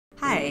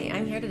Hi,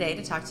 I'm here today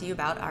to talk to you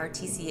about our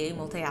TCA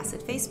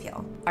multi-acid face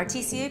peel. Our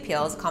TCA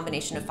peel is a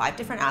combination of 5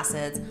 different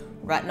acids,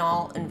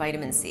 retinol, and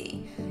vitamin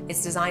C.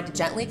 It's designed to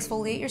gently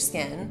exfoliate your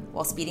skin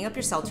while speeding up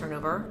your cell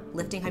turnover,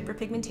 lifting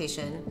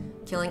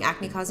hyperpigmentation, killing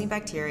acne-causing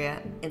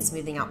bacteria, and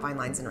smoothing out fine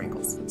lines and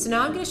wrinkles. So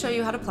now I'm going to show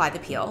you how to apply the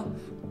peel,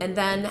 and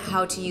then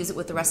how to use it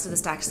with the rest of the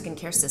Stack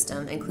skincare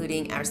system,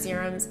 including our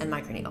serums and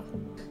microneedle.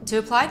 To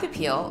apply the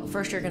peel,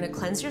 first you're going to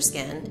cleanse your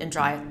skin and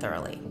dry it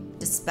thoroughly.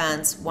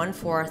 Dispense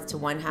 1/4 to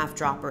 1/2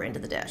 dropper into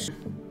the dish.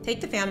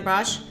 Take the fan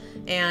brush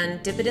and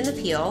dip it in the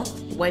peel,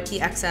 wipe the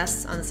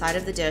excess on the side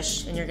of the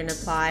dish, and you're going to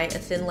apply a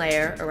thin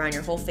layer around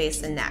your whole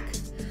face and neck.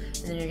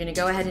 And then you're going to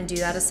go ahead and do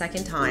that a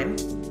second time.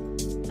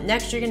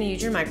 Next, you're going to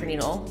use your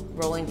microneedle,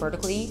 rolling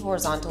vertically,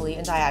 horizontally,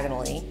 and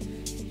diagonally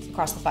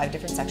across the 5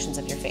 different sections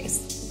of your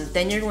face.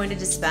 Then you're going to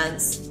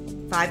dispense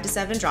 5 to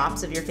 7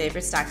 drops of your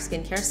favorite Stack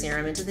skincare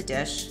serum into the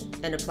dish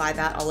and apply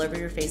that all over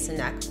your face and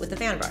neck with a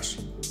fan brush.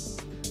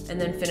 And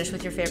then finish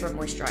with your favorite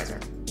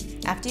moisturizer.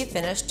 After you've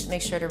finished,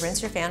 make sure to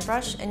rinse your fan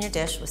brush and your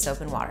dish with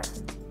soap and water.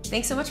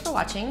 Thanks so much for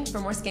watching.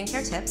 For more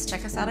skincare tips,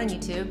 check us out on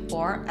YouTube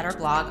or at our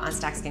blog on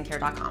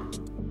stackskincare.com.